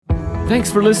Thanks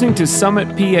for listening to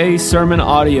Summit PA Sermon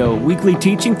Audio, weekly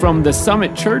teaching from the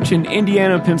Summit Church in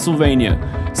Indiana, Pennsylvania.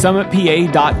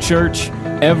 SummitPA.church,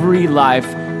 every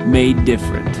life made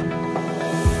different.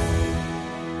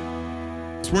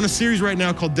 We're in a series right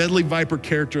now called Deadly Viper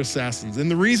Character Assassins. And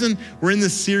the reason we're in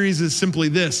this series is simply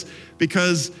this,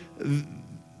 because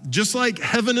just like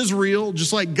heaven is real,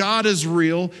 just like God is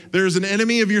real, there's an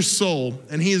enemy of your soul,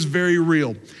 and he is very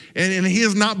real. And he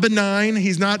is not benign.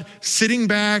 He's not sitting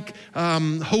back,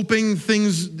 hoping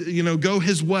things, go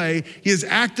his way. He is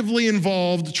actively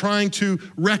involved trying to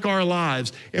wreck our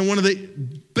lives. And one of the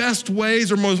best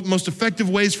ways or most effective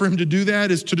ways for him to do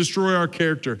that is to destroy our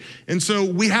character. And so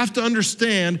we have to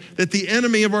understand that the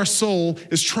enemy of our soul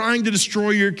is trying to destroy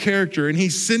your character, and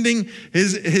he's sending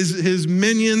his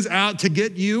minions out to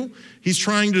get you. He's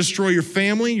trying to destroy your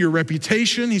family, your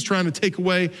reputation. He's trying to take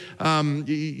away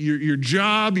your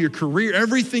job, your career,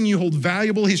 everything you hold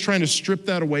valuable. He's trying to strip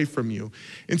that away from you.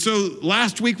 And so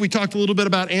last week we talked a little bit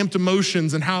about amped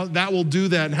emotions and how that will do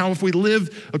that, and how if we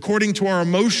live according to our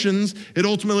emotions, it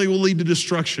ultimately will lead to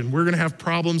destruction. We're going to have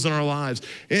problems in our lives.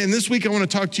 And this week I want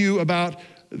to talk to you about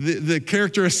the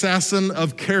character assassin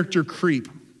of character creep.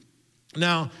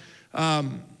 Now,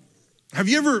 have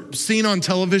you ever seen on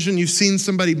television, you've seen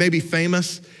somebody maybe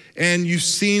famous, and you've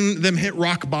seen them hit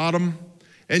rock bottom,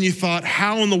 and you thought,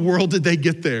 how in the world did they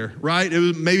get there, right? It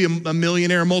was maybe a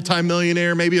millionaire, a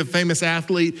multimillionaire, maybe a famous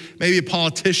athlete, maybe a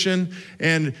politician,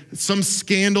 and some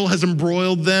scandal has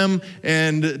embroiled them,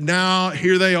 and now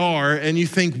here they are, and you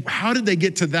think, how did they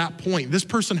get to that point? This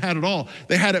person had it all.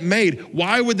 They had it made.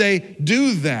 Why would they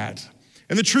do that?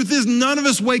 And the truth is, none of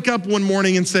us wake up one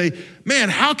morning and say, man,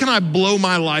 how can I blow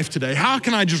my life today? How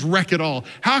can I just wreck it all?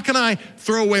 How can I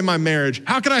throw away my marriage?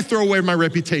 How can I throw away my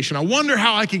reputation? I wonder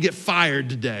how I could get fired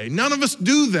today. None of us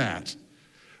do that.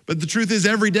 But the truth is,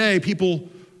 every day people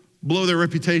blow their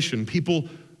reputation. People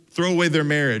throw away their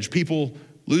marriage. People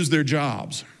lose their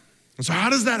jobs. And so how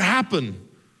does that happen?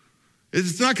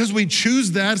 It's not because we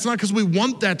choose that. It's not because we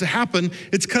want that to happen.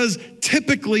 It's because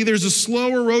typically there's a slow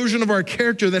erosion of our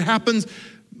character that happens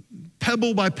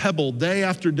pebble by pebble, day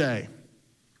after day.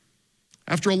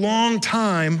 After a long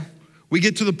time, we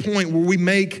get to the point where we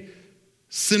make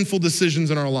sinful decisions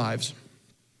in our lives.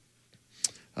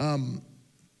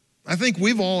 I think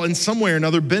we've all, in some way or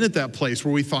another, been at that place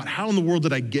where we thought, how in the world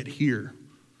did I get here?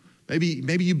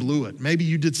 Maybe you blew it. Maybe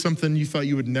you did something you thought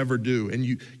you would never do, and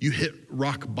you hit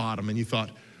rock bottom, and you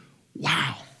thought,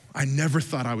 wow, I never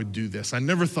thought I would do this. I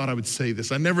never thought I would say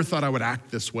this. I never thought I would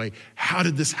act this way. How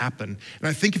did this happen? And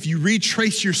I think if you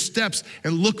retrace your steps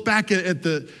and look back at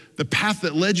the path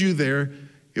that led you there,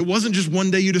 it wasn't just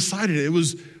one day you decided it. It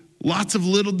was lots of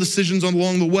little decisions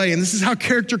along the way. And this is how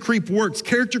character creep works.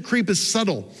 Character creep is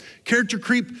subtle. Character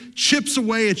creep chips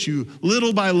away at you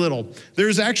little by little.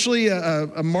 There's actually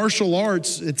a martial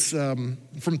arts, it's from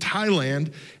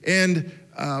Thailand, and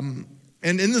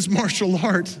in this martial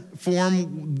art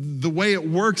form, the way it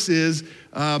works is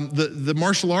the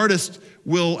martial artist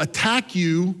will attack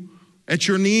you at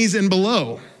your knees and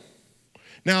below.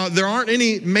 Now, there aren't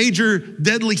any major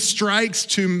deadly strikes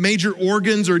to major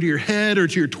organs or to your head or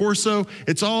to your torso.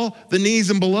 It's all the knees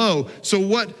and below. So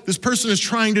what this person is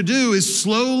trying to do is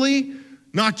slowly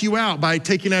knock you out by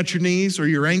taking out your knees or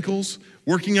your ankles,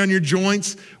 working on your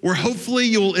joints, where hopefully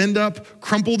you'll end up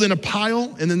crumpled in a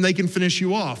pile, and then they can finish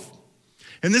you off.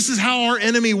 And this is how our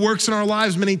enemy works in our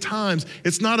lives many times.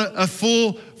 It's not a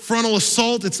full frontal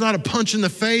assault. It's not a punch in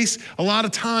the face. A lot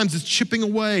of times it's chipping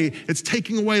away. It's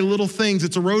taking away little things.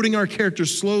 It's eroding our character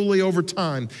slowly over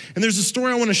time. And there's a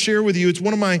story I want to share with you. It's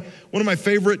one of my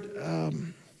favorite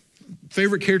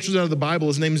characters out of the Bible.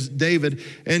 His name is David.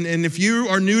 And if you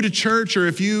are new to church, or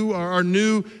if you are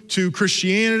new to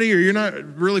Christianity, or you're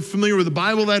not really familiar with the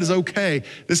Bible, that is okay.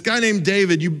 This guy named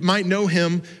David, you might know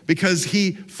him because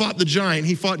he fought the giant.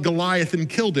 He fought Goliath and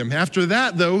killed him. After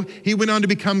that, though, he went on to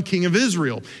become king of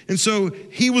Israel. And so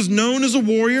he was known as a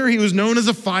warrior. He was known as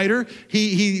a fighter.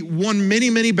 He won many,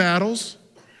 many battles.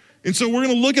 And so we're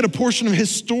going to look at a portion of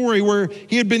his story where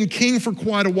he had been king for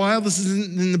quite a while. This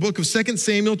is in the book of 2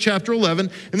 Samuel chapter 11.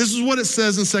 And this is what it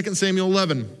says in 2 Samuel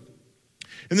 11.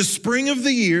 In the spring of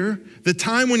the year, the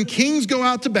time when kings go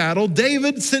out to battle,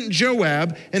 David sent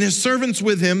Joab and his servants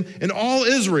with him and all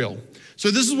Israel. So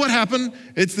this is what happened.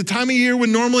 It's the time of year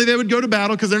when normally they would go to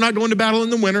battle because they're not going to battle in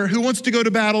the winter. Who wants to go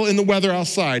to battle in the weather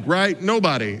outside, right?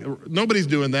 Nobody. Nobody's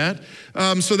doing that.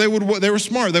 So they were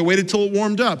smart. They waited till it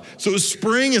warmed up. So it was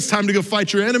spring. It's time to go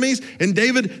fight your enemies. And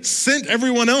David sent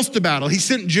everyone else to battle. He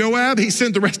sent Joab. He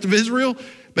sent the rest of Israel.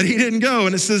 But he didn't go.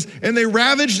 And it says, and they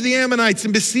ravaged the Ammonites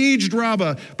and besieged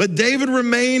Rabbah, but David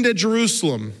remained at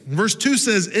Jerusalem. Verse 2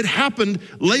 says, it happened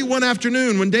late one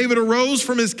afternoon when David arose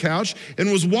from his couch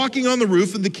and was walking on the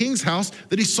roof of the king's house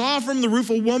that he saw from the roof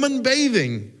a woman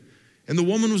bathing. And the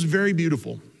woman was very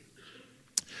beautiful.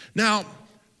 Now,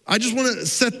 I just want to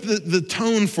set the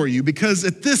tone for you, because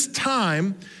at this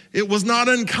time, it was not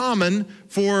uncommon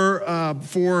for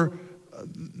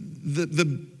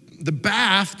the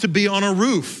bath to be on a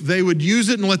roof. They would use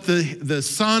it and let the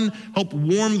sun help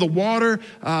warm the water.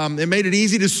 It made it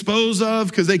easy to dispose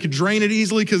of because they could drain it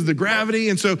easily because of the gravity.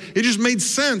 And so it just made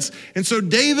sense. And so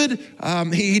David,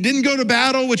 he didn't go to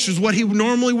battle, which is what he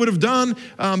normally would have done.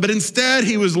 But instead,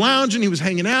 he was lounging, he was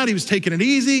hanging out, he was taking it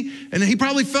easy. And he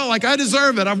probably felt like, I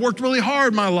deserve it. I've worked really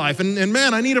hard in my life. And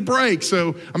man, I need a break.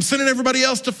 So I'm sending everybody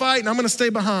else to fight and I'm going to stay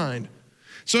behind.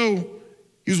 So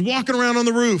he was walking around on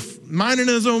the roof, minding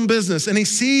his own business, and he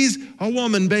sees a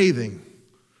woman bathing.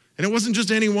 And it wasn't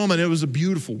just any woman, it was a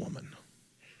beautiful woman.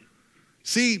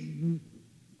 See,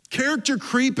 character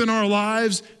creep in our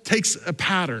lives takes a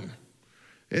pattern.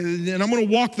 And I'm going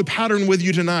to walk the pattern with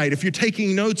you tonight. If you're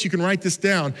taking notes, you can write this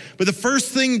down. But the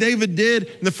first thing David did,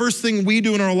 and the first thing we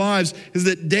do in our lives, is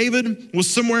that David was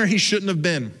somewhere he shouldn't have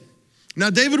been. Now,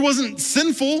 David wasn't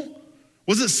sinful.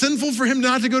 Was it sinful for him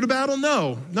not to go to battle?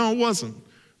 No, it wasn't.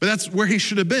 But that's where he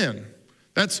should have been.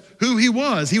 That's who he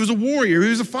was. He was a warrior. He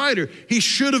was a fighter. He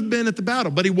should have been at the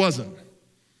battle, but he wasn't.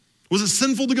 Was it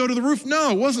sinful to go to the roof?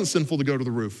 No, it wasn't sinful to go to the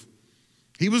roof.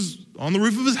 He was on the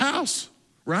roof of his house,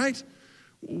 right?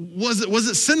 Was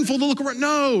it sinful to look around?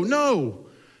 No.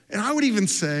 And I would even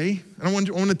say, and I want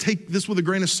to take this with a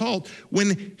grain of salt,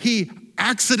 when he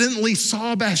accidentally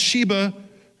saw Bathsheba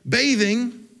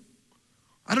bathing,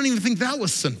 I don't even think that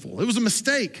was sinful. It was a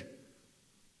mistake.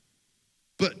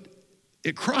 But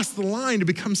it crossed the line to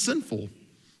become sinful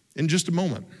in just a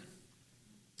moment.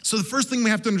 So the first thing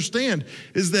we have to understand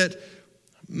is that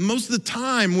most of the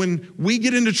time when we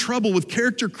get into trouble with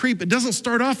character creep, it doesn't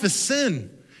start off as sin.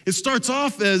 It starts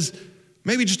off as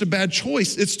maybe just a bad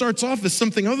choice. It starts off as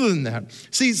something other than that.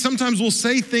 See, sometimes we'll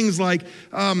say things like,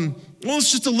 well,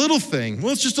 it's just a little thing.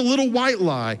 Well, it's just a little white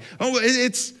lie. Oh,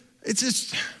 it's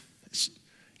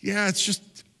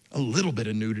just a little bit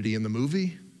of nudity in the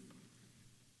movie.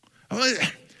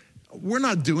 I'm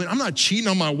not cheating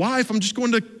on my wife. I'm just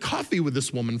going to coffee with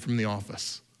this woman from the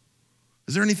office.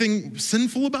 Is there anything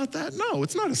sinful about that? No,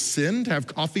 it's not a sin to have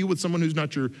coffee with someone who's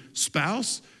not your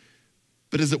spouse.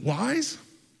 But is it wise?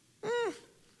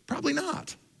 Probably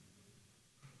not.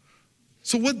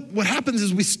 So what happens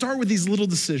is we start with these little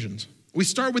decisions. We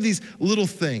start with these little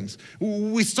things.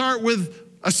 We start with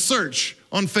a search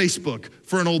on Facebook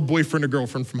for an old boyfriend or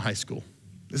girlfriend from high school.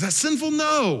 Is that sinful?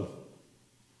 No.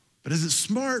 But is it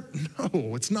smart?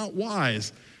 No, it's not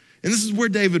wise. And this is where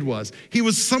David was. He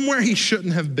was somewhere he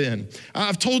shouldn't have been.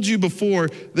 I've told you before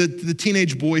the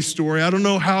teenage boy story. I don't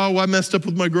know how I messed up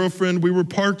with my girlfriend. We were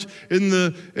parked at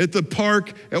the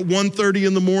park at 1:30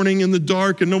 in the morning in the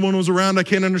dark and no one was around. I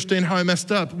can't understand how I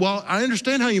messed up. Well, I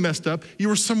understand how you messed up. You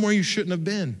were somewhere you shouldn't have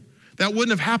been. That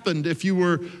wouldn't have happened if you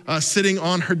were sitting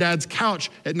on her dad's couch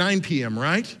at 9 p.m.,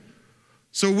 right?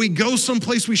 So we go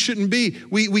someplace we shouldn't be.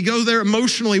 We go there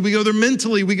emotionally, we go there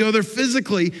mentally, we go there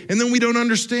physically, and then we don't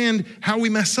understand how we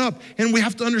mess up. And we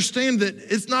have to understand that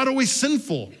it's not always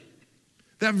sinful.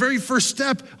 That very first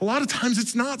step, a lot of times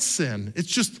it's not sin. It's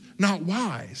just not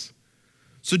wise.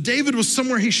 So David was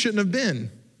somewhere he shouldn't have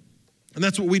been. And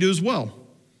that's what we do as well.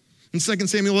 In 2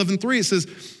 Samuel 11:3, it says,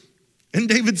 and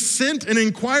David sent and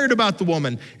inquired about the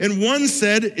woman. And one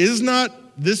said, is not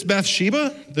this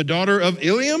Bathsheba, the daughter of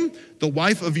Eliam, the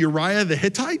wife of Uriah the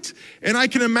Hittite? And I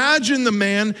can imagine the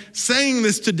man saying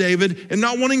this to David and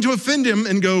not wanting to offend him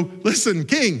and go, listen,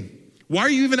 king, why are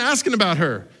you even asking about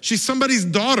her? She's somebody's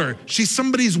daughter. She's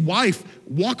somebody's wife.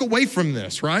 Walk away from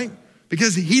this, right?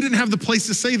 Because he didn't have the place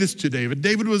to say this to David.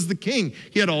 David was the king.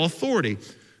 He had all authority.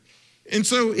 And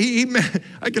so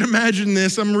I can imagine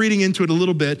this. I'm reading into it a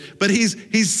little bit, but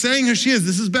he's saying who she is.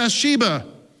 This is Bathsheba,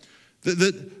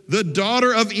 the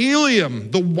daughter of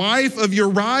Eliam, the wife of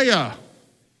Uriah,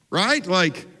 right?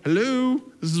 Like, hello,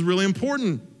 this is really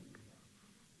important.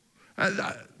 I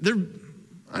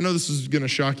know this is going to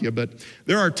shock you, but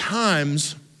there are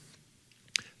times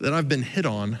that I've been hit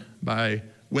on by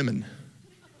women.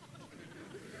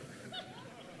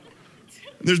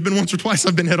 There's been once or twice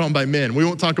I've been hit on by men. We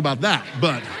won't talk about that,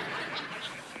 but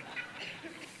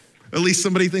at least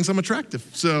somebody thinks I'm attractive,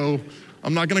 so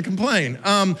I'm not going to complain.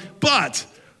 But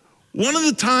one of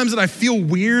the times that I feel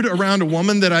weird around a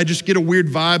woman, that I just get a weird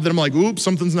vibe that I'm like, oops,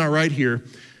 something's not right here,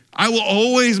 I will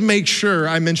always make sure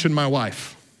I mention my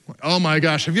wife. Oh my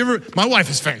gosh, my wife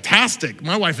is fantastic.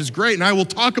 My wife is great. And I will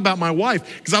talk about my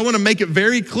wife because I want to make it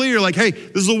very clear, like, hey,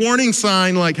 this is a warning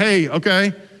sign, like, hey,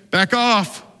 okay, back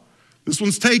off. This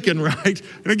one's taken, right?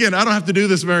 And again, I don't have to do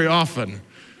this very often.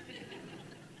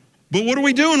 But what are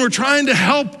we doing? We're trying to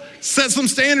help set some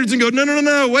standards and go,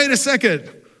 no, wait a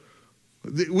second.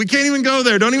 We can't even go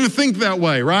there. Don't even think that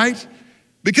way, right?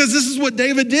 Because this is what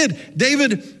David did.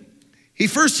 David, he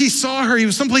saw her. He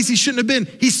was someplace he shouldn't have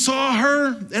been. He saw her,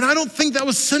 and I don't think that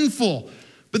was sinful.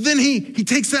 But then he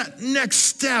takes that next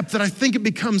step that I think it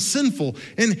becomes sinful,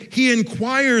 and he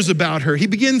inquires about her. He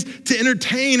begins to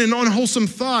entertain an unwholesome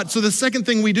thought. So the second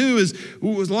thing we do is a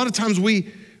lot of times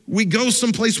we go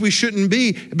someplace we shouldn't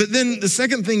be. But then the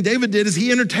second thing David did is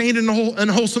he entertained an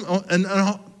unwholesome.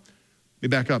 Let me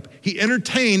back up. He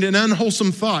entertained an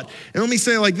unwholesome thought. And let me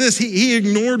say it like this. He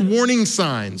ignored warning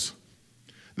signs.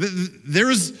 There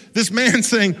was this man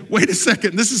saying, wait a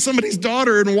second, this is somebody's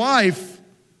daughter and wife.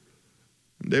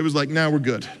 And David was like, nah, we're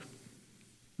good.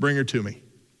 Bring her to me.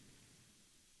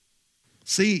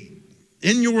 See,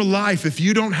 in your life, if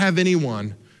you don't have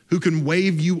anyone who can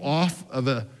wave you off of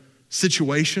a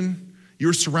situation,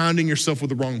 you're surrounding yourself with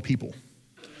the wrong people.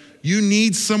 You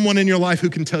need someone in your life who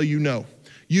can tell you no.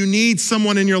 You need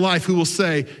someone in your life who will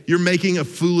say, you're making a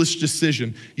foolish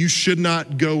decision. You should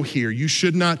not go here. You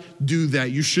should not do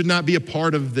that. You should not be a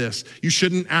part of this. You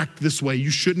shouldn't act this way. You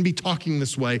shouldn't be talking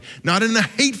this way. Not in a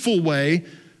hateful way,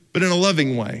 but in a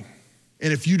loving way.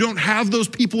 And if you don't have those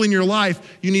people in your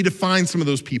life, you need to find some of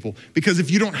those people. Because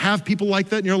if you don't have people like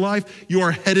that in your life, you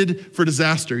are headed for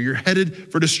disaster. You're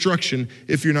headed for destruction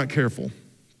if you're not careful.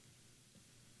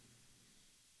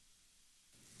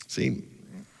 See,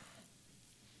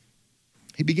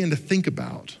 he began to think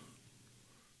about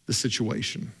the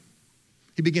situation.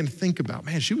 He began to think about,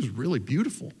 man, she was really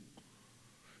beautiful.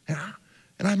 And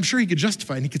I'm sure he could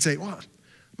justify it. And he could say, well,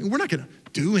 I mean, we're not going to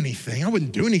do anything. I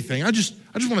wouldn't do anything. I just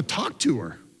want to talk to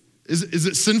her. Is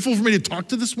it sinful for me to talk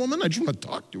to this woman? I just want to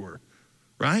talk to her,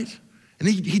 right? And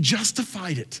he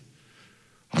justified it.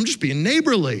 I'm just being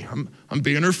neighborly. I'm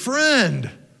being her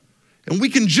friend. And we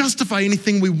can justify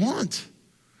anything we want.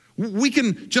 We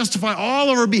can justify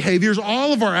all of our behaviors,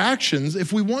 all of our actions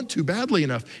if we want to badly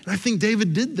enough. And I think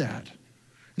David did that.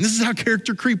 And this is how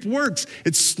character creep works.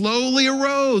 It slowly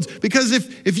erodes. Because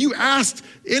if you asked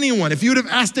anyone, if you would have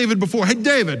asked David before, hey,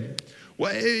 David,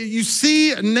 you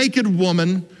see a naked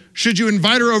woman, should you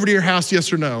invite her over to your house,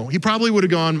 yes or no? He probably would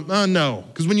have gone, no.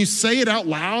 Because when you say it out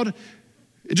loud,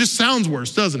 it just sounds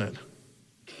worse, doesn't it?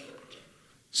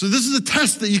 So this is a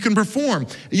test that you can perform.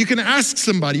 You can ask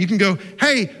somebody, you can go,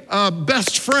 hey,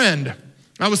 best friend,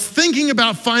 I was thinking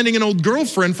about finding an old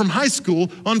girlfriend from high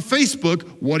school on Facebook.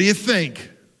 What do you think?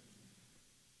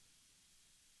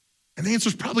 And the answer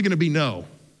is probably going to be no,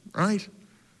 right?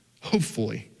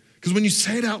 Hopefully. Because when you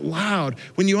say it out loud,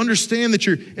 when you understand that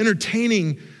you're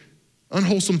entertaining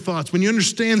unwholesome thoughts, when you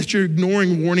understand that you're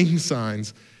ignoring warning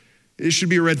signs, it should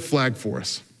be a red flag for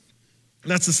us.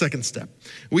 That's the second step.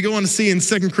 We go on to see in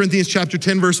 2 Corinthians chapter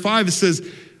 10, verse 5, it says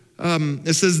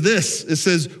this. It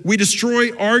says, we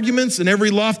destroy arguments and every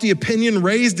lofty opinion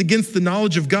raised against the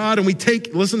knowledge of God, and we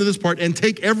take, listen to this part, and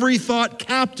take every thought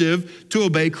captive to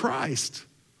obey Christ.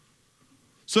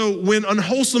 So when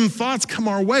unwholesome thoughts come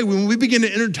our way, when we begin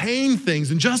to entertain things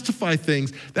and justify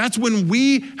things, that's when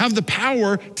we have the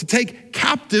power to take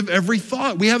captive every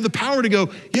thought. We have the power to go,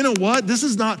 you know what, this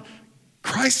is not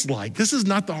Christ-like. This is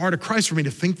not the heart of Christ for me to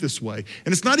think this way.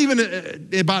 And it's not even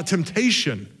about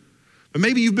temptation, but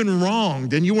maybe you've been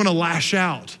wronged and you want to lash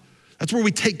out. That's where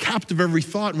we take captive every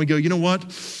thought and we go, you know what?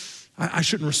 I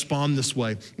shouldn't respond this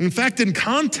way. In fact, in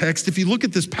context, if you look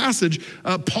at this passage,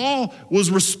 Paul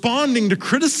was responding to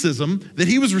criticism that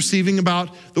he was receiving about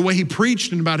the way he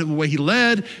preached and about the way he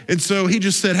led. And so he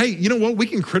just said, hey, you know what? We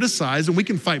can criticize and we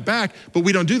can fight back, but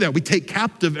we don't do that. We take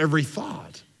captive every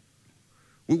thought.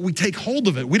 We take hold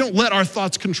of it. We don't let our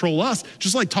thoughts control us.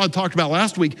 Just like Todd talked about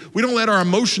last week, we don't let our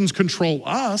emotions control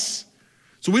us.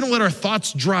 So we don't let our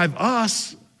thoughts drive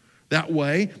us that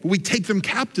way, but we take them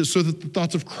captive so that the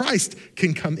thoughts of Christ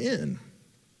can come in.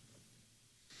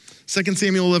 2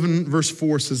 Samuel 11 verse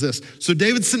 4 says this, so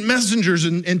David sent messengers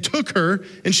and took her,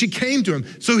 and she came to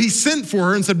him. So he sent for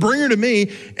her and said, bring her to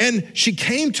me, and she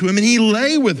came to him, and he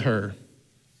lay with her.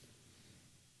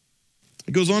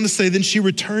 It goes on to say, then she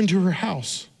returned to her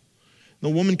house. The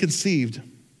woman conceived,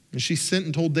 and she sent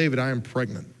and told David, I am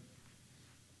pregnant.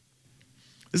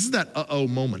 This is that uh-oh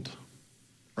moment,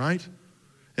 right?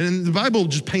 And the Bible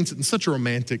just paints it in such a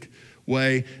romantic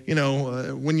way. You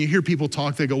know, when you hear people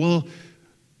talk, they go, well,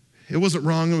 it wasn't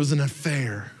wrong, it was an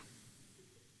affair.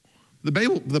 The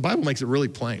Bible makes it really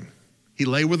plain. He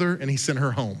lay with her and he sent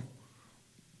her home.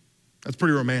 That's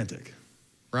pretty romantic,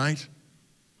 right?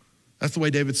 That's the way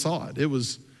David saw it. It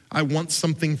was, I want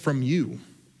something from you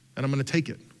and I'm going to take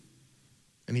it.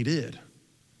 And he did.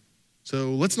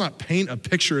 So let's not paint a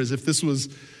picture as if this was,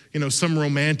 some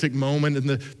romantic moment and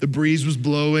the breeze was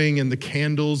blowing and the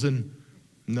candles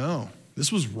no,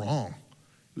 this was wrong.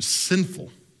 It was sinful.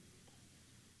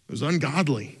 It was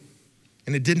ungodly.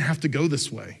 And it didn't have to go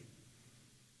this way.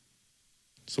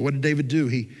 So what did David do?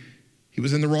 He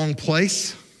was in the wrong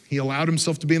place. He allowed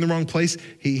himself to be in the wrong place.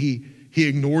 He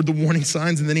ignored the warning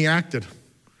signs and then he acted.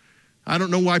 I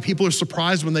don't know why people are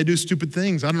surprised when they do stupid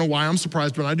things. I don't know why I'm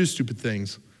surprised when I do stupid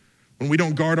things. When we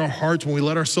don't guard our hearts, when we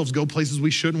let ourselves go places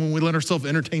we shouldn't, when we let ourselves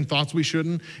entertain thoughts we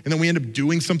shouldn't, and then we end up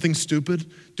doing something stupid,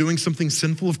 doing something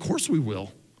sinful, of course we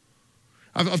will.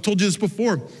 I've told you this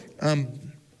before.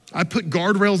 I put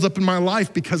guardrails up in my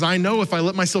life because I know if I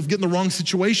let myself get in the wrong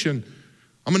situation,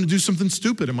 I'm gonna do something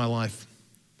stupid in my life.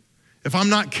 If I'm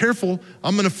not careful,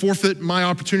 I'm gonna forfeit my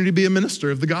opportunity to be a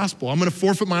minister of the gospel. I'm gonna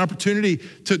forfeit my opportunity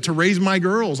to raise my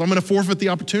girls. I'm gonna forfeit the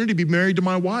opportunity to be married to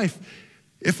my wife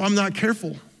if I'm not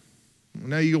careful.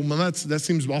 Now you go, well, that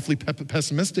seems awfully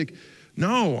pessimistic.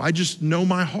 No, I just know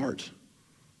my heart.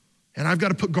 And I've got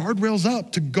to put guardrails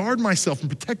up to guard myself and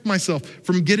protect myself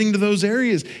from getting to those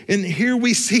areas. And here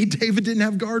we see David didn't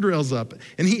have guardrails up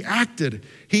and he acted.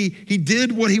 He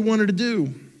did what he wanted to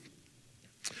do.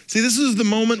 See, this is the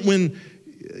moment when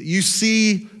you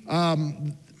see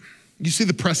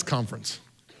the press conference.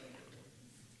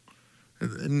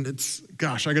 And I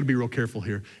got to be real careful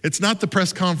here. It's not the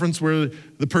press conference where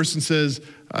the person says,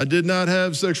 I did not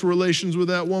have sexual relations with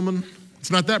that woman. It's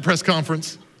not that press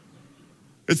conference.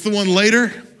 It's the one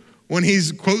later when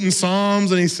he's quoting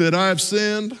Psalms and he said, I have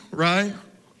sinned, right?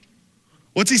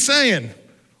 What's he saying?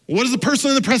 What is the person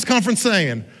in the press conference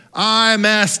saying? I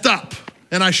messed up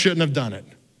and I shouldn't have done it.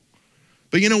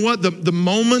 But you know what? The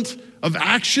moment of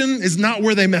action is not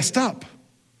where they messed up.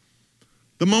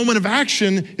 The moment of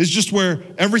action is just where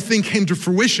everything came to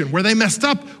fruition. Where they messed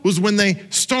up was when they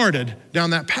started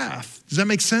down that path. Does that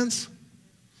make sense?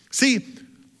 See,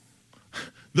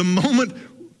 the moment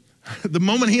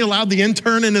he allowed the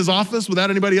intern in his office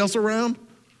without anybody else around,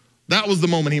 that was the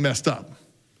moment he messed up.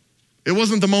 It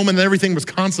wasn't the moment that everything was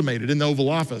consummated in the Oval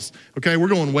Office, okay? We're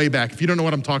going way back. If you don't know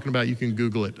what I'm talking about, you can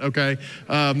Google it, okay?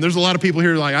 There's a lot of people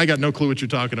here like, I got no clue what you're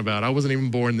talking about. I wasn't even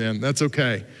born then. That's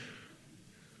okay.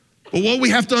 But what we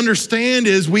have to understand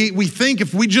is we think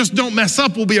if we just don't mess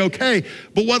up, we'll be okay.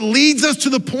 But what leads us to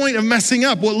the point of messing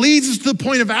up, what leads us to the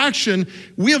point of action,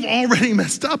 we have already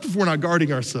messed up if we're not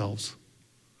guarding ourselves.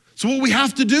 So what we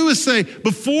have to do is say,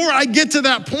 before I get to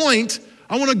that point,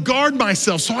 I want to guard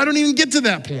myself so I don't even get to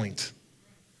that point.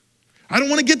 I don't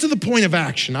want to get to the point of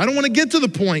action. I don't want to get to the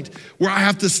point where I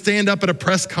have to stand up at a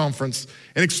press conference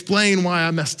and explain why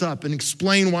I messed up and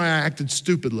explain why I acted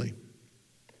stupidly.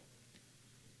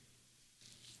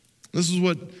 This is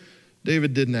what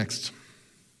David did next.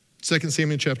 2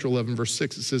 Samuel chapter 11, verse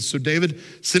 6, it says, so David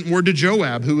sent word to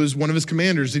Joab, who was one of his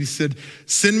commanders, and he said,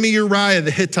 send me Uriah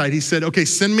the Hittite. He said, okay,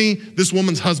 send me this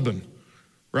woman's husband,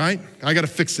 right? I got to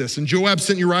fix this. And Joab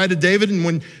sent Uriah to David, and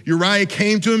when Uriah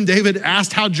came to him, David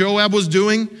asked how Joab was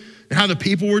doing and how the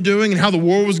people were doing and how the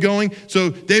war was going. So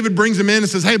David brings him in and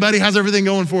says, hey, buddy, how's everything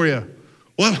going for you?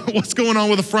 What's going on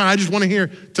with the front? I just want to hear.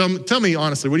 Tell me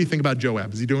honestly, what do you think about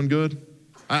Joab? Is he doing good?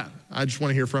 I just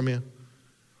want to hear from you.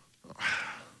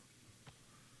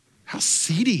 How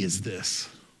seedy is this?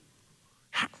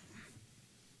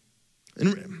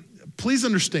 And please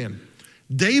understand,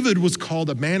 David was called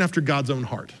a man after God's own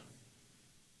heart.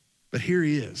 But here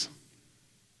he is,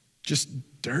 just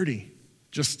dirty,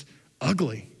 just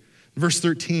ugly. Verse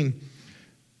 13,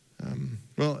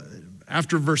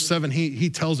 after verse 7, he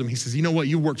tells him, he says, you know what,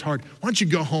 you worked hard. Why don't you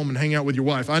go home and hang out with your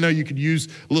wife? I know you could use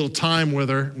a little time with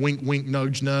her, wink, wink,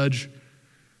 nudge, nudge.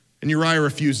 And Uriah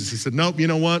refuses. He said, nope, you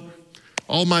know what?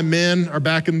 All my men are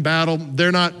back in battle.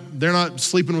 They're not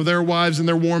sleeping with their wives in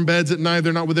their warm beds at night.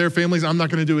 They're not with their families. I'm not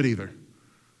going to do it either.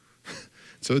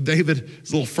 So David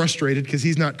is a little frustrated because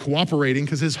he's not cooperating,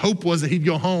 because his hope was that he'd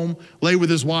go home, lay with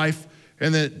his wife,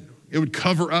 and that it would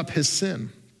cover up his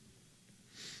sin.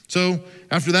 So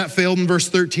after that failed in verse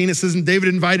 13, it says, and David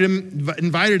invited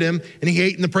him, and he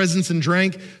ate in the presence and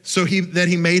drank, so that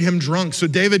he made him drunk. So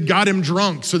David got him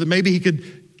drunk so that maybe he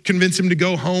could convince him to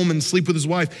go home and sleep with his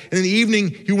wife. And in the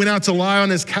evening, he went out to lie on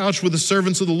his couch with the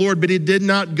servants of the Lord, but he did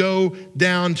not go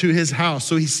down to his house.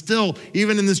 So he still,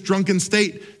 even in this drunken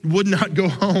state, would not go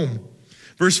home.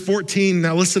 Verse 14,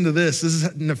 now listen to this. This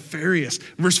is nefarious.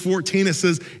 Verse 14, it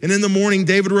says, and in the morning,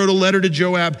 David wrote a letter to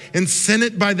Joab and sent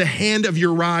it by the hand of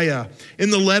Uriah. In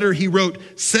the letter, he wrote,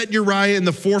 set Uriah in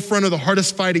the forefront of the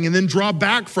hardest fighting and then draw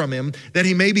back from him that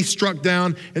he may be struck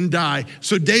down and die.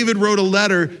 So David wrote a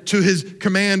letter to his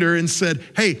commander and said,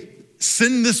 hey,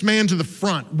 send this man to the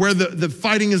front where the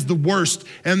fighting is the worst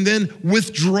and then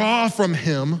withdraw from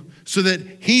him so that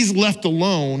he's left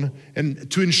alone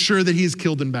and to ensure that he is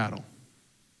killed in battle.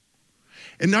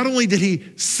 And not only did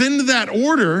he send that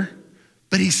order,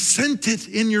 but he sent it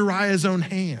in Uriah's own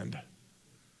hand.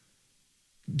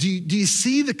 Do you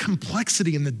see the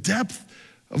complexity and the depth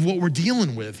of what we're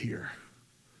dealing with here?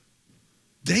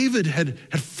 David had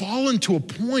fallen to a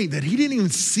point that he didn't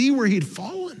even see where he'd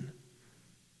fallen.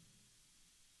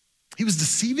 He was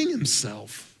deceiving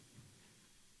himself.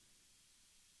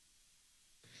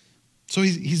 So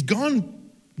he's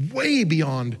gone way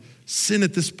beyond sin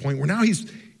at this point, where now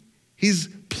he's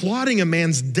plotting a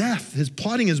man's death. He's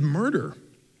plotting his murder.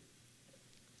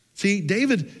 See,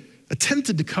 David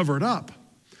attempted to cover it up.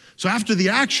 So after the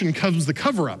action comes the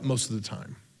cover-up most of the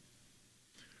time.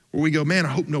 Where we go, man, I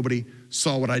hope nobody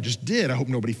saw what I just did. I hope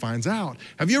nobody finds out.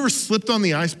 Have you ever slipped on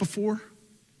the ice before?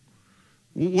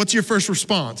 What's your first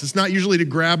response? It's not usually to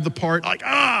grab the part, like,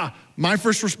 my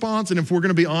first response, and if we're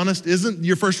gonna be honest, isn't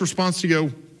your first response to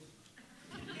go,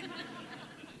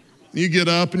 you get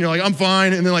up and you're like, I'm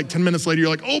fine. And then like 10 minutes later, you're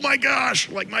like, oh my gosh,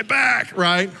 like my back,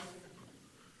 right?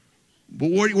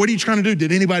 But what are you trying to do?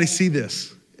 Did anybody see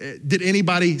this? Did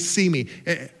anybody see me?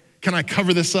 Can I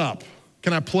cover this up?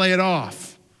 Can I play it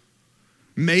off?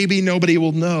 Maybe nobody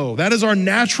will know. That is our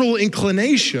natural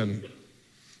inclination.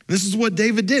 This is what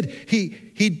David did.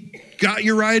 He got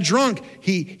Uriah drunk.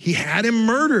 He had him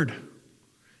murdered.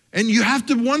 And you have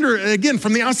to wonder, again,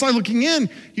 from the outside looking in,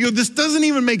 you go, this doesn't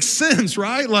even make sense,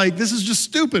 right? Like, this is just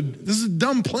stupid. This is a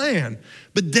dumb plan.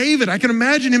 But David, I can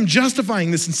imagine him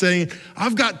justifying this and saying,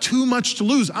 I've got too much to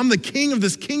lose. I'm the king of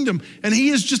this kingdom, and he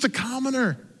is just a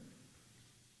commoner.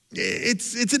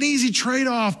 It's an easy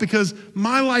trade-off because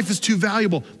my life is too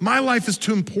valuable. My life is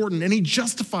too important. And he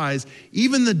justifies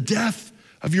even the death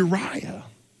of Uriah.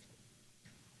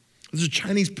 There's a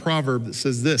Chinese proverb that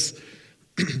says this,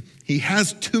 he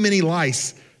has too many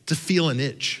lice to feel an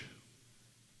itch.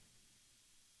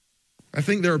 I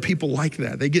think there are people like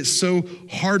that. They get so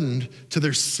hardened to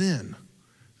their sin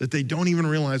that they don't even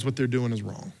realize what they're doing is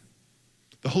wrong.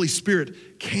 The Holy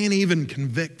Spirit can't even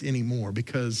convict anymore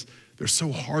because they're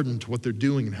so hardened to what they're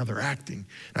doing and how they're acting.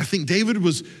 And I think David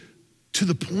was to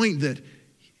the point that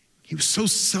he was so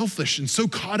selfish and so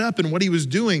caught up in what he was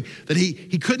doing that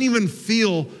he couldn't even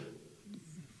feel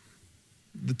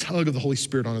the tug of the Holy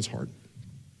Spirit on his heart.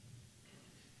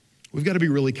 We've got to be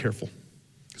really careful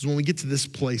because when we get to this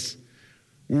place,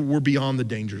 we're beyond the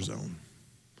danger zone.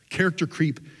 Character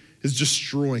creep is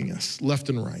destroying us left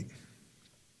and right.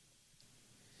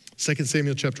 2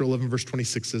 Samuel chapter 11, verse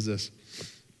 26 says this.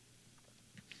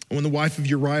 And when the wife of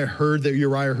Uriah heard that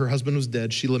Uriah, her husband, was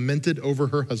dead, she lamented over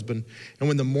her husband. And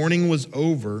when the mourning was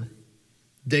over,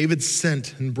 David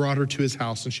sent and brought her to his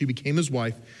house, and she became his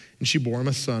wife, and she bore him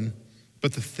a son.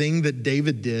 But the thing that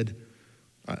David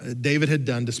had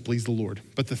done displeased the Lord.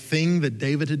 But the thing that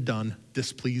David had done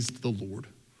displeased the Lord.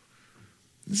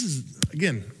 This is,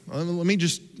 again, let me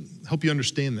just help you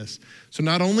understand this. So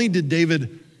not only did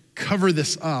David cover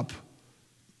this up,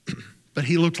 but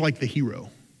he looked like the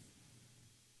hero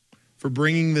for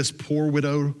bringing this poor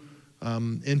widow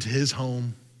into his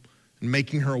home and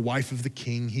making her a wife of the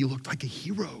king. He looked like a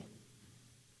hero.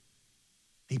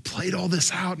 He played all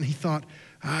this out and he thought,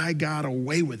 I got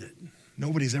away with it.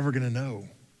 Nobody's ever gonna know.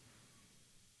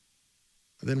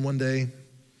 And then one day,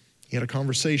 he had a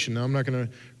conversation. Now, I'm not gonna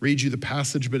read you the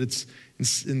passage, but it's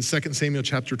in 2 Samuel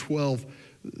chapter 12.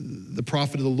 The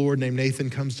prophet of the Lord named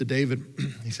Nathan comes to David.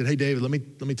 He said, hey, David, let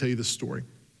me tell you this story.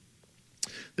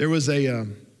 There was a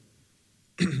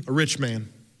rich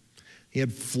man. He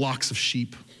had flocks of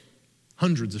sheep,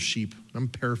 hundreds of sheep. I'm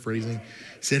paraphrasing.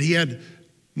 He said he had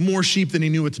more sheep than he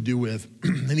knew what to do with.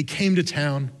 And he came to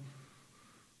town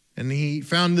and he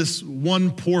found this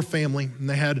one poor family and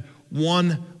they had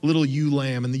one little ewe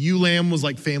lamb. And the ewe lamb was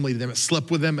like family to them. It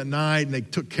slept with them at night and they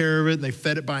took care of it and they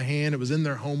fed it by hand. It was in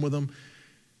their home with them.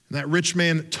 And that rich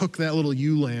man took that little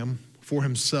ewe lamb for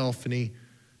himself and he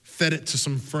fed it to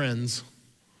some friends.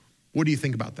 What do you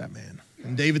think about that man?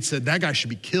 And David said, that guy should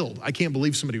be killed. I can't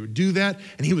believe somebody would do that.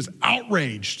 And he was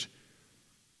outraged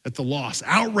at the loss,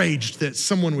 outraged that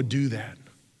someone would do that.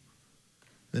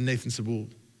 Then Nathan said, well,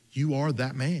 you are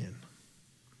that man.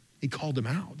 He called him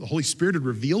out. The Holy Spirit had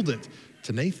revealed it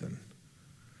to Nathan.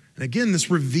 And again, this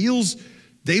reveals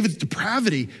David's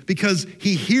depravity because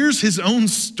he hears his own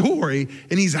story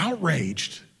and he's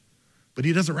outraged, but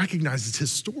he doesn't recognize it's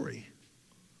his story.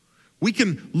 We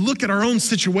can look at our own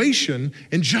situation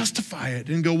and justify it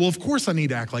and go, well, of course I need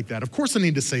to act like that. Of course I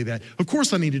need to say that. Of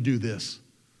course I need to do this.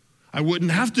 I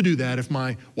wouldn't have to do that if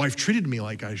my wife treated me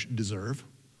like I deserve.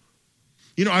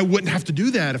 I wouldn't have to do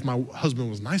that if my husband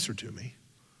was nicer to me.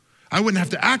 I wouldn't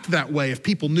have to act that way if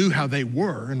people knew how they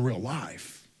were in real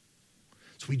life.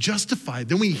 So we justify it.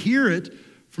 Then we hear it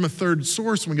from a third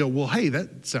source and we go, well, hey,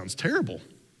 that sounds terrible.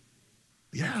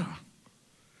 Yeah.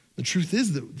 The truth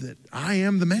is that I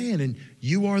am the man and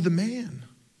you are the man.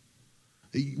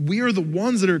 We are the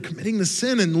ones that are committing the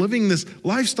sin and living this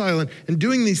lifestyle and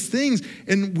doing these things.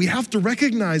 And we have to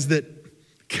recognize that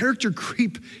character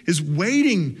creep is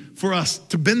waiting for us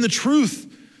to bend the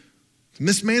truth, to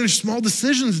mismanage small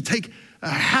decisions, to take a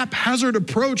haphazard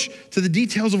approach to the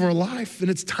details of our life. And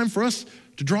it's time for us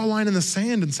to draw a line in the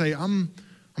sand and say, I'm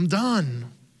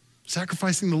done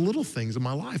sacrificing the little things in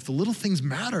my life. The little things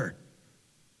matter.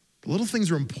 The little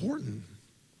things are important.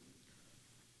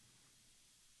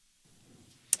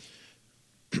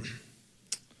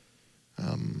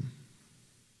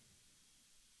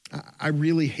 I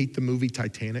really hate the movie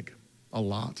Titanic a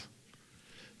lot.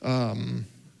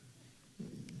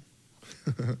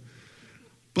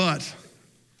 But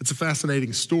it's a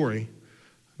fascinating story,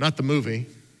 not the movie.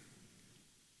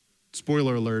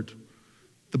 Spoiler alert,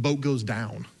 the boat goes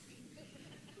down.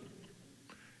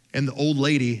 And the old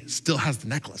lady still has the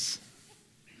necklace.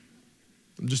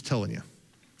 I'm just telling you.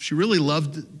 If she really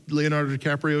loved Leonardo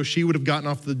DiCaprio, she would have gotten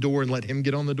off the door and let him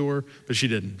get on the door, but she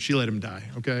didn't. She let him die,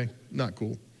 okay? Not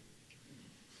cool.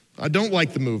 I don't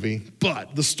like the movie,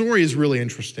 but the story is really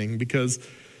interesting because,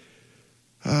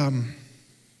 in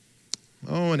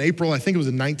April, I think it was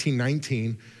in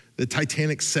 1919, the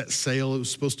Titanic set sail. It was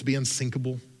supposed to be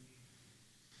unsinkable.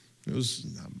 It was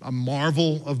a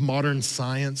marvel of modern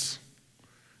science.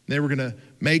 They were gonna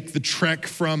make the trek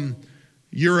from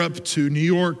Europe to New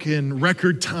York in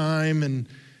record time, and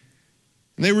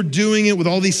they were doing it with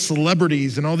all these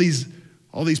celebrities and all these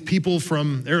people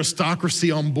from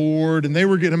aristocracy on board, and they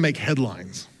were gonna make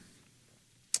headlines.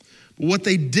 But what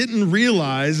they didn't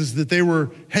realize is that they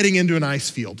were heading into an ice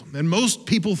field. And most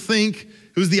people think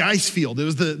it was the ice field. It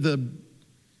was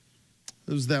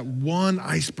it was that one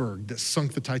iceberg that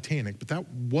sunk the Titanic, but that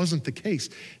wasn't the case.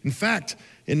 In fact,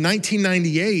 in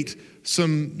 1998,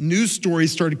 some news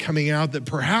stories started coming out that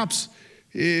perhaps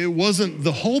it wasn't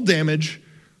the hull damage,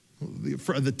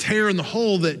 the tear in the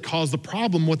hull that caused the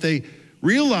problem. What they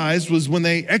realized was when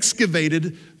they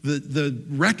excavated the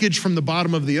wreckage from the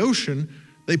bottom of the ocean,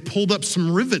 they pulled up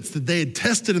some rivets that they had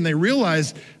tested, and they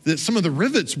realized that some of the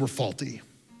rivets were faulty.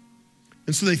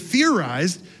 And so they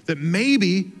theorized that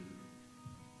maybe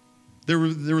there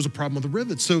was a problem with the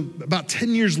rivets. So about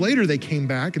 10 years later, they came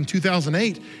back in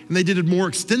 2008, and they did a more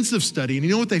extensive study. And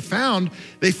you know what they found?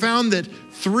 They found that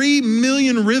 3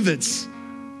 million rivets,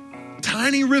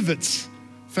 tiny rivets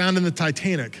found in the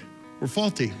Titanic, were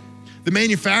faulty. The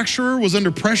manufacturer was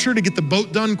under pressure to get the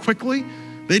boat done quickly.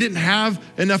 They didn't have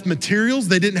enough materials.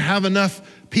 They didn't have enough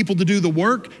people to do the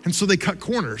work, and so they cut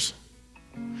corners.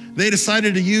 They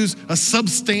decided to use a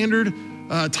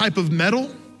substandard type of metal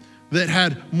that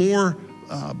had more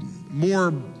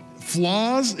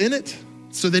flaws in it.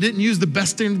 So they didn't use the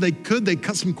best standard they could. They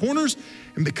cut some corners.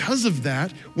 And because of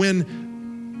that,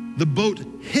 when the boat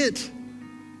hit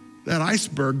that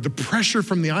iceberg, the pressure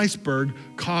from the iceberg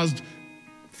caused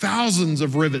thousands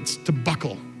of rivets to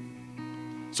buckle.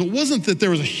 So it wasn't that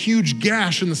there was a huge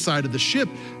gash in the side of the ship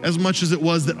as much as it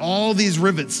was that all these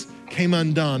rivets came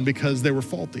undone because they were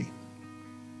faulty.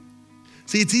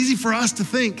 See, it's easy for us to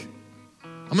think,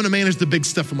 I'm gonna manage the big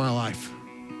stuff in my life.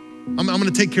 I'm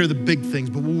gonna take care of the big things.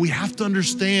 But what we have to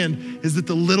understand is that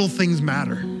the little things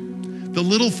matter. The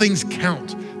little things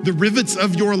count. The rivets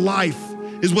of your life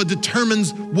is what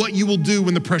determines what you will do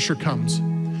when the pressure comes.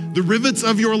 The rivets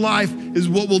of your life is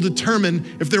what will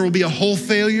determine if there will be a whole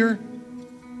failure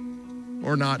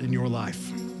or not in your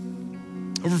life.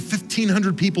 Over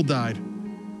 1,500 people died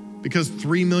because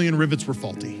 3 million rivets were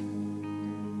faulty.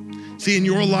 See, in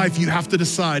your life, you have to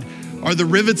decide, are the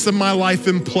rivets of my life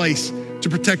in place to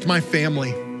protect my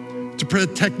family, to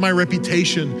protect my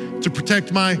reputation, to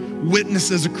protect my witness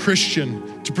as a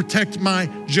Christian, to protect my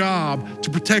job,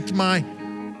 to protect my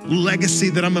legacy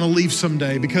that I'm gonna leave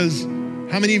someday? Because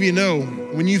how many of you know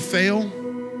when you fail,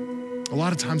 a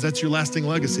lot of times that's your lasting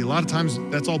legacy. A lot of times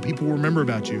that's all people will remember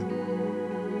about you.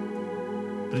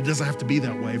 But it doesn't have to be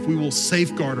that way. If we will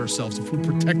safeguard ourselves, if we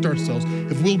protect ourselves,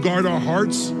 if we'll guard our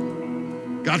hearts,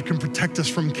 God can protect us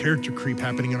from character creep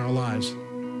happening in our lives.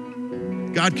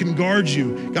 God can guard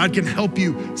you. God can help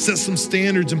you set some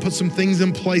standards and put some things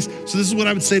in place. So this is what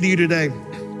I would say to you today.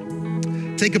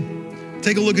 Take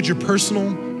a look at your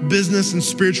personal, business, and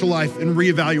spiritual life and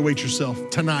reevaluate yourself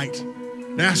tonight.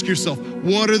 And ask yourself,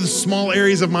 what are the small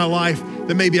areas of my life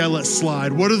that maybe I let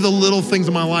slide? What are the little things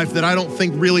in my life that I don't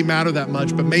think really matter that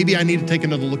much, but maybe I need to take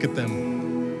another look at them?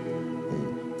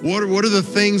 What are the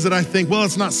things that I think, well,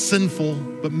 it's not sinful,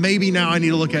 but maybe now I need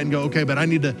to look at and go, okay, but I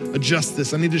need to adjust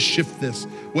this. I need to shift this,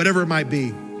 whatever it might be.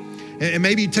 And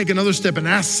maybe you take another step and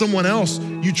ask someone else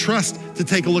you trust to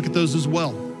take a look at those as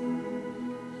well.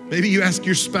 Maybe you ask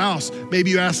your spouse, maybe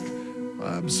you ask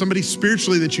somebody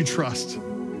spiritually that you trust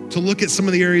to look at some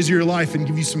of the areas of your life and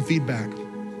give you some feedback.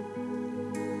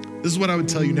 This is what I would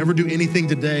tell you. Never do anything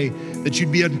today that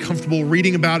you'd be uncomfortable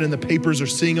reading about in the papers or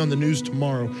seeing on the news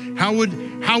tomorrow. How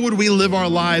would we live our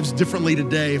lives differently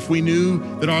today if we knew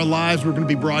that our lives were going to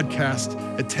be broadcast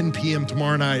at 10 p.m.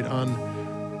 tomorrow night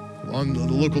on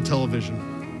the local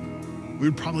television? We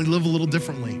would probably live a little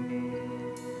differently.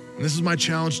 And this is my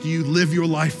challenge to you. Live your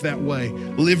life that way.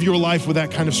 Live your life with that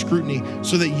kind of scrutiny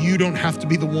so that you don't have to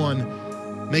be the one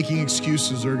making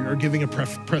excuses or giving a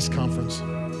press conference.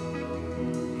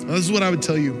 Now, this is what I would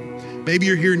tell you. Maybe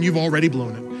you're here and you've already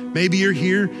blown it. Maybe you're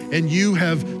here and you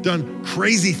have done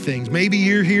crazy things. Maybe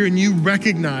you're here and you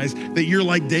recognize that you're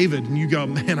like David and you go,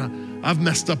 man, I've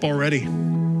messed up already.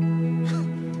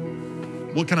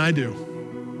 What can I do?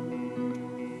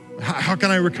 How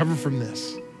can I recover from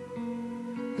this?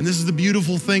 And this is the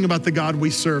beautiful thing about the God we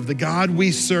serve. The God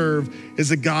we serve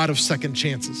is a God of second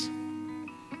chances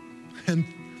and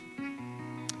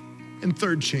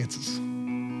third chances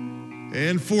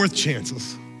and fourth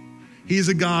chances. He is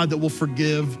a God that will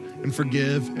forgive and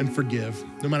forgive and forgive.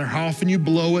 No matter how often you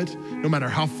blow it, no matter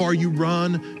how far you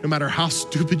run, no matter how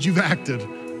stupid you've acted,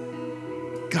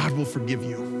 God will forgive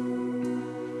you.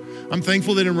 I'm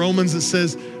thankful that in Romans it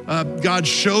says, God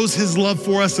shows his love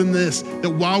for us in this,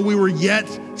 that while we were yet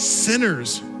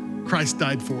sinners, Christ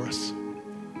died for us.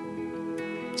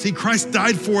 See, Christ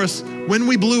died for us when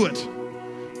we blew it,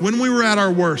 when we were at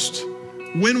our worst,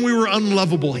 when we were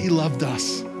unlovable, he loved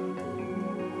us.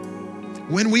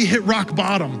 When we hit rock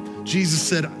bottom, Jesus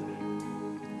said,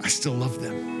 I still love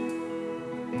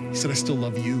them. He said, I still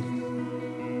love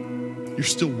you. You're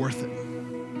still worth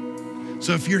it.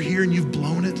 So if you're here and you've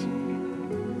blown it,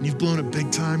 and you've blown it big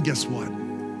time, guess what?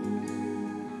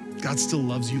 God still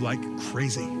loves you like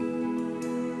crazy.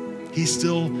 He's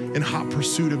still in hot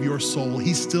pursuit of your soul.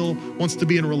 He still wants to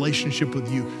be in a relationship with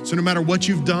you. So no matter what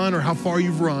you've done or how far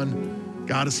you've run,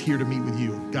 God is here to meet with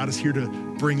you. God is here to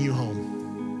bring you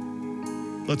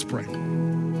home. Let's pray.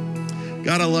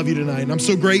 God, I love you tonight. And I'm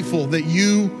so grateful that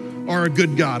you are a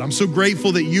good God. I'm so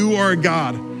grateful that you are a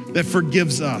God that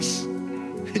forgives us.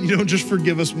 And you don't just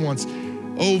forgive us once,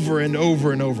 over and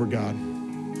over and over, God.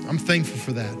 I'm thankful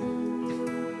for that.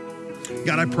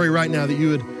 God, I pray right now that you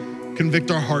would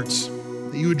convict our hearts,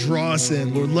 that you would draw us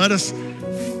in. Lord, let us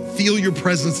feel your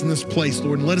presence in this place,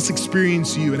 Lord, and let us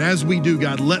experience you. And as we do,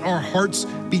 God, let our hearts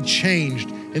be changed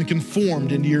and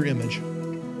conformed into your image.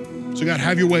 So God,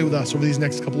 have your way with us over these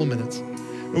next couple of minutes.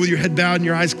 And with your head bowed and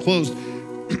your eyes closed,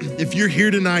 if you're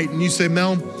here tonight and you say,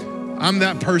 Mel, I'm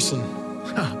that person.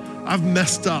 I've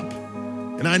messed up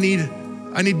and I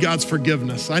need God's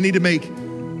forgiveness. I need to make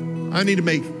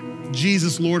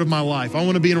Jesus Lord of my life. I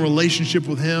want to be in a relationship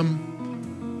with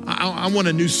him. I want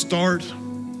a new start.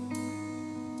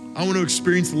 I want to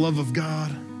experience the love of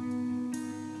God.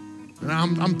 And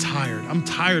I'm tired. I'm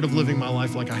tired of living my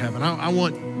life like I have. And I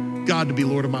want God to be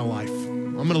Lord of my life.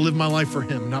 I'm going to live my life for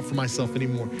him, not for myself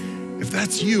anymore. If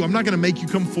that's you, I'm not going to make you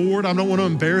come forward. I don't want to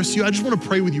embarrass you. I just want to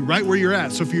pray with you right where you're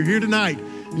at. So if you're here tonight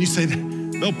and you say,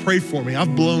 they'll pray for me.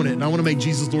 I've blown it and I want to make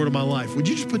Jesus Lord of my life. Would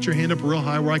you just put your hand up real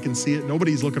high where I can see it?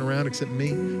 Nobody's looking around except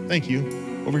me. Thank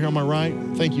you. Over here on my right.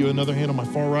 Thank you. Another hand on my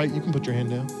far right. You can put your hand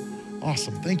down.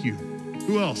 Awesome. Thank you.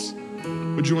 Who else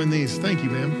would join these? Thank you,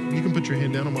 ma'am. You can put your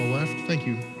hand down on my left. Thank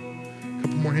you. A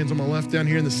couple more hands on my left. Down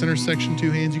here in the center section,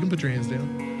 2 hands. You can put your hands down.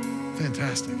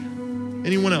 Fantastic.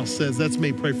 Anyone else says, that's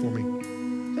me, pray for me.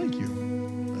 Thank you.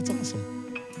 That's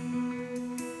awesome.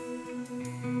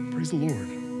 Praise the Lord.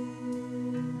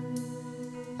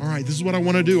 All right, this is what I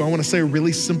want to do. I want to say a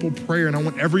really simple prayer, and I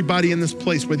want everybody in this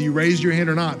place, whether you raised your hand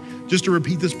or not, just to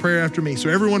repeat this prayer after me. So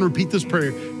everyone repeat this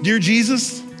prayer. Dear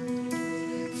Jesus,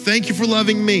 thank you for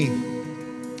loving me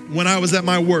when I was at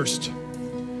my worst.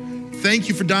 Thank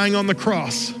you for dying on the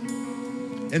cross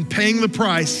and paying the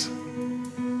price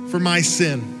for my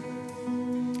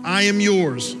sin. I am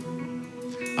yours.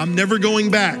 I'm never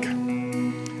going back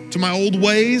to my old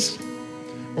ways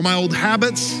or my old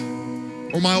habits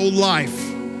or my old life.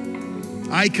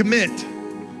 I commit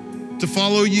to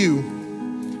follow you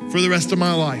for the rest of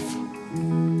my life.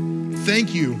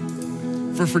 Thank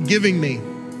you for forgiving me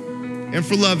and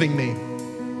for loving me.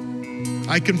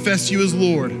 I confess you as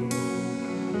Lord,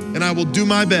 and I will do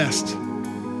my best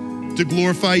to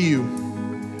glorify you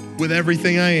with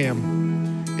everything I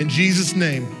am. In Jesus'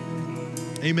 name,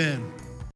 amen.